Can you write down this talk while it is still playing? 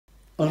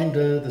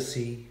Under the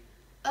sea.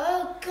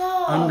 Oh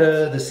God.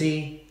 Under the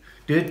sea.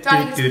 Take it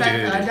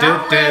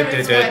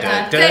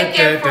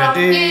from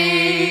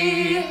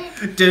me.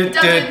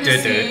 Under the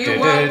sea, you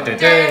walk a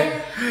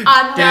day.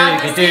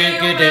 Under the sea,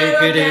 you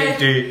live a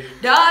day.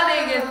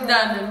 Darling, it's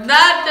under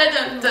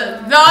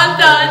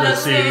the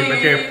sea.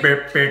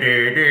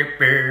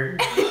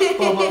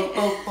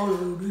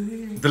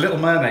 The Little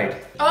Mermaid.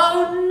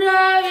 Oh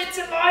no, it's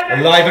a A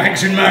live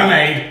action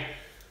mermaid.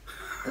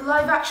 A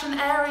live action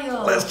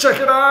Ariel. Let's check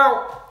it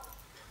out.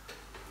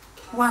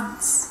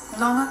 Once,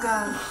 long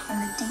ago, in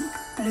the deep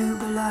blue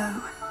below.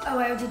 Oh,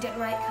 I already don't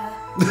like her.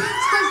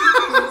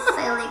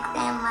 Silly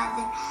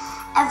grandmother.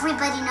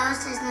 Everybody knows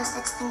there's no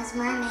such thing as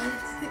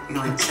mermaids.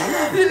 You're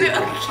excited. The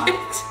little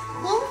kid.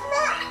 Isn't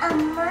that a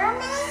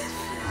mermaid?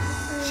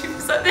 She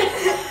was like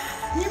this.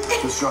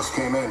 This just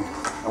came in.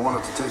 I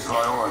wanted to take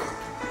priority.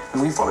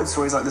 And we followed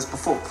stories like this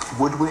before.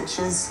 Wood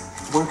witches,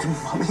 broken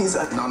mummies.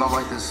 No, not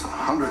like this.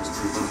 Hundreds of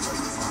people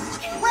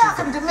testify.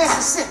 Welcome to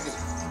Mississippi.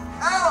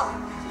 Oh!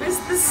 Where's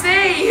the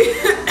sea?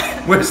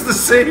 Where's the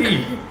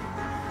sea?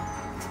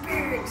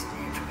 Spirits.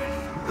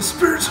 The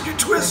spirits of your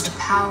twist.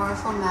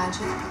 Powerful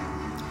magic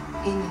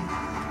in you.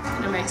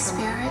 Gonna make some.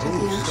 Spirit of the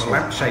She's got a ocean.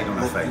 lampshade on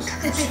her face.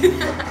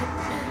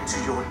 To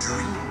your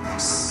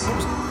dreams.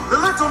 The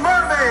Little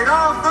Mermaid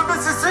of the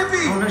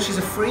Mississippi! Oh no, she's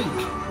a freak.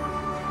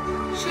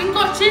 She ain't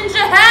got ginger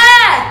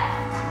hair.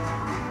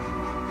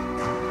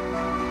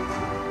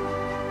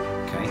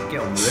 Okay, get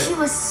on with She it.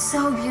 was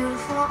so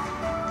beautiful,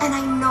 and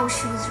I know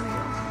she was real.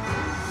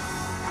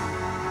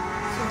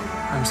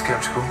 I'm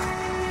skeptical.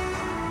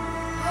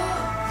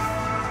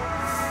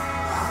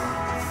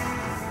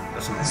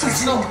 That's an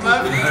It's not No,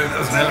 that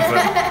was an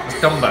elephant. That's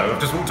Dumbo.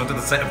 I've just walked onto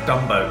the set of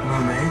Dumbo.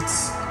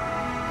 Mermaids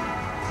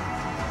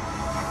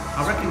I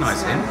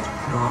recognise him.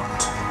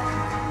 not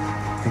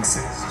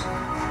exist.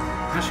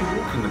 How's she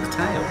walking with the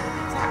tail?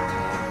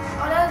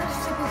 Oh, no,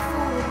 just to go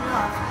fall in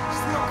love.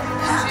 She's not gonna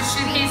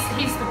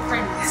He's the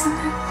prince. Isn't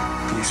it?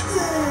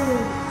 Beautiful.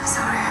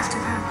 Sorry, I have to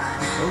go.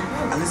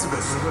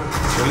 Elizabeth,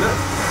 Shall we look?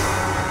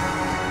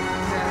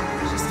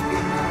 Yeah, just to be a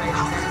mermaid.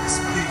 how can this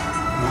be?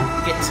 Come on,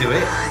 get to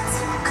it.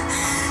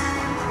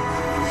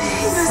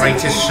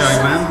 Greatest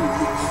showman.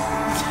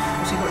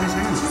 What's he got in his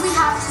hand? We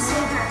have to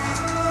save her.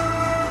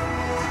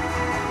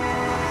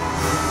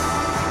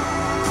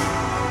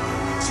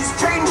 She's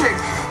changing!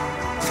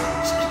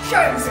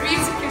 The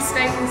music is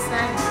staying the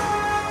same.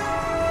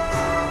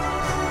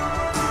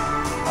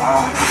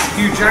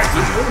 Hugh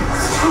Jackman.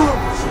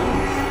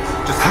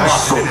 Just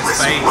blasted in his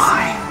face.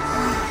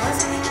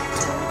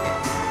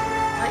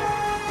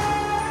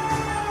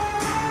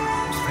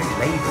 It's very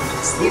laboured.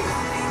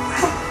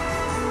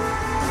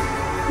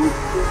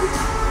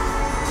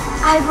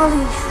 I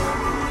believe.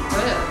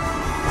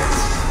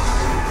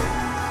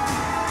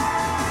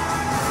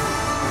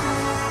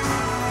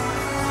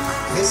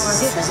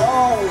 Mississippi has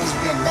always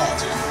been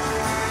magic.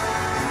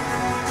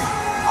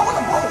 I want a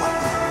boy.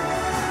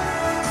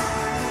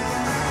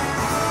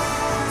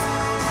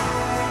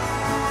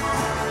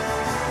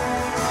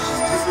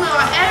 She doesn't look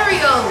like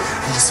Ariel.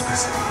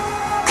 Elizabeth,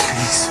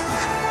 please.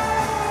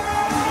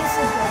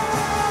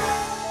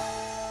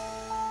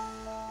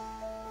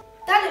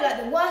 That looked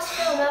like the worst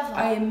film ever.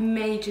 I am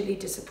majorly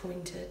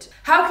disappointed.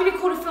 How can you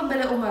call a film The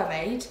Little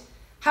Mermaid,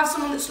 have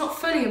someone that's not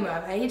fully a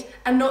mermaid,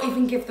 and not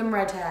even give them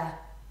red hair?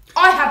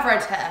 I have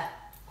red hair.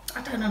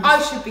 I don't know.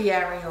 I should be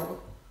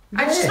Ariel.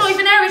 And she's Yes. not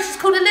even Ariel, she's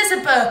called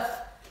Elizabeth.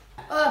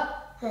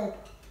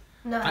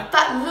 No.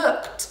 That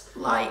looked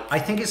like I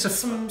think it's a.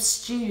 some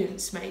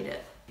students made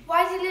it.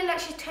 Why did it look like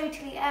she's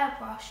totally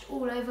airbrushed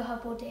all over her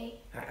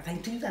body? They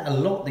do that a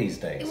lot these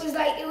days.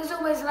 It was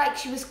almost like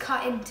she was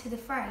cut into the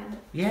frame.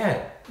 Yeah.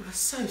 It was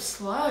so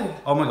slow.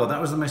 Oh my god, that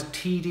was the most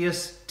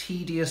tedious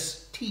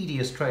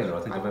trailer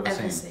I think I've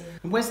ever seen.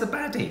 And where's the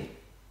baddie?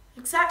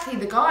 Exactly,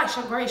 the guy,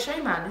 Great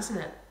Showman, isn't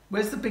it?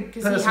 Where's the big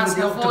Because person he has with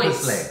the a octopus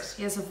voice. legs?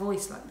 He has a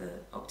voice like the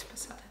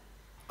octopus had.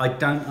 I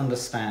don't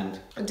understand.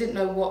 I didn't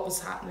know what was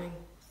happening.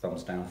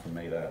 Thumbs down from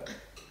me there.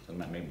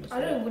 Doesn't make me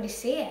I don't want to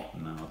see it.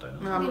 No, I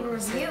don't No, know. I'm We not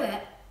review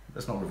it.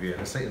 Let's not review it.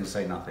 Let's sit and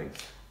say nothing.